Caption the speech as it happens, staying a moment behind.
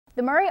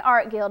The Murray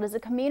Art Guild is a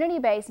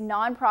community-based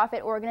nonprofit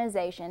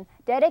organization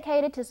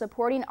dedicated to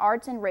supporting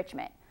arts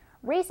enrichment.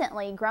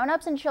 Recently,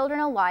 grown-ups and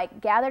children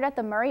alike gathered at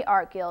the Murray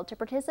Art Guild to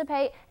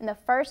participate in the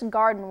first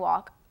Garden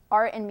Walk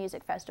Art and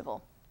Music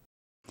Festival.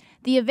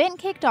 The event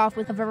kicked off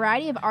with a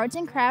variety of arts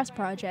and crafts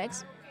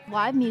projects,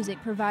 live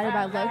music provided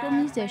by local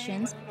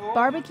musicians,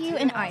 barbecue,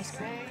 and ice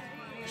cream.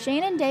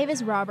 Shannon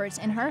Davis Roberts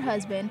and her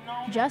husband,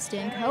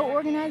 Justin,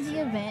 co-organized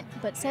the event,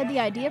 but said the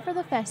idea for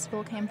the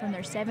festival came from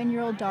their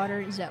 7-year-old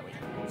daughter, Zoe.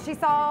 She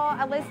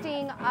saw a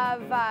listing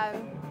of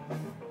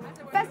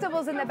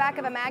festivals in the back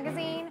of a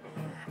magazine,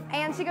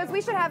 and she goes,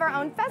 we should have our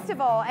own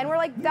festival. And we're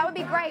like, that would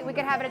be great. We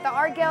could have it at the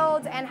Art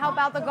Guild and help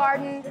out the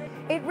garden.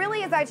 It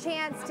really is our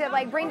chance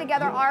to bring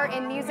together art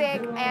and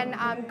music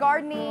and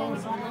gardening,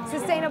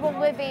 sustainable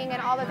living,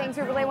 and all the things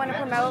we really want to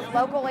promote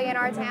locally in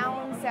our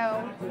town.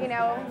 So,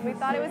 we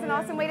thought it was an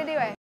awesome way to do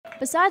it.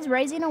 Besides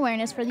raising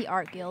awareness for the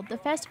Art Guild, the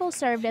festival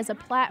served as a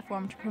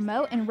platform to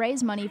promote and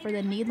raise money for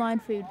the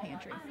Needline Food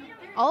Pantry.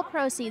 All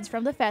proceeds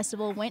from the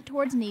festival went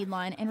towards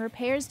Needline and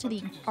repairs to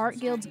the Art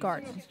Guild's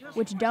garden,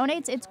 which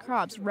donates its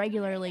crops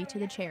regularly to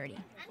the charity.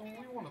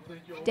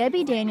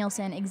 Debbie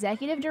Danielson,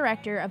 executive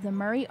director of the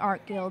Murray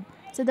Art Guild,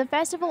 said the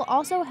festival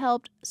also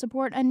helped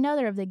support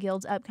another of the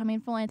Guild's upcoming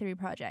philanthropy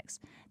projects,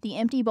 the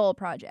Empty Bowl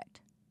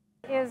Project.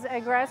 It is a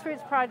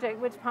grassroots project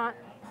which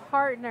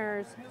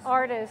partners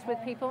artists with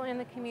people in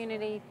the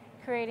community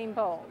creating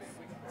bowls.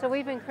 So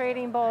we've been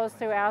creating bowls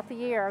throughout the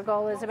year. Our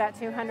goal is about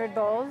 200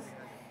 bowls.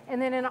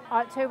 And then on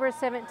October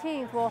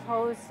 17th, we'll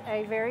host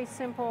a very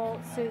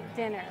simple soup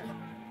dinner.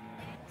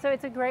 So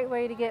it's a great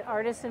way to get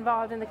artists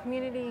involved in the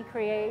community,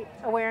 create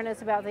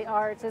awareness about the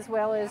arts, as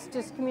well as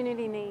just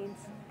community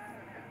needs.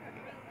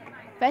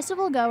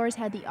 Festival goers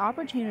had the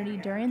opportunity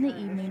during the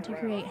evening to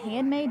create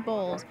handmade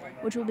bowls,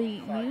 which will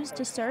be used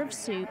to serve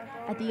soup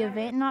at the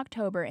event in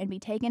October and be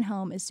taken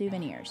home as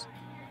souvenirs.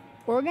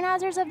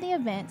 Organizers of the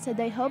event said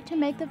they hope to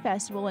make the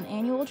festival an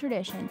annual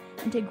tradition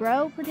and to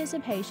grow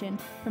participation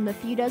from the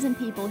few dozen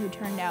people who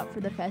turned out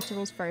for the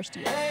festival's first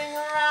year.